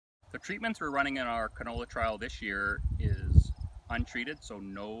The treatments we're running in our canola trial this year is untreated, so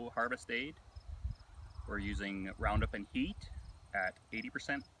no harvest aid. We're using Roundup and Heat at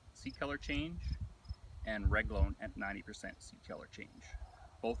 80% seed color change and Reglone at 90% seed color change.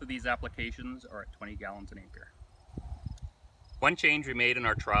 Both of these applications are at 20 gallons an acre. One change we made in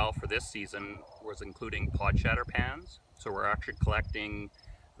our trial for this season was including pod shatter pans. So we're actually collecting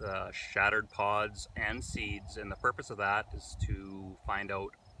the shattered pods and seeds, and the purpose of that is to find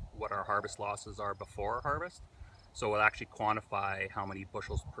out what our harvest losses are before harvest. So we'll actually quantify how many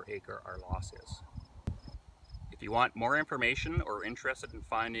bushels per acre our loss is. If you want more information or are interested in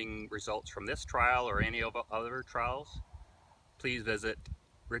finding results from this trial or any of other trials, please visit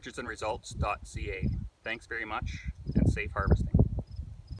richardsonresults.ca. Thanks very much and safe harvesting.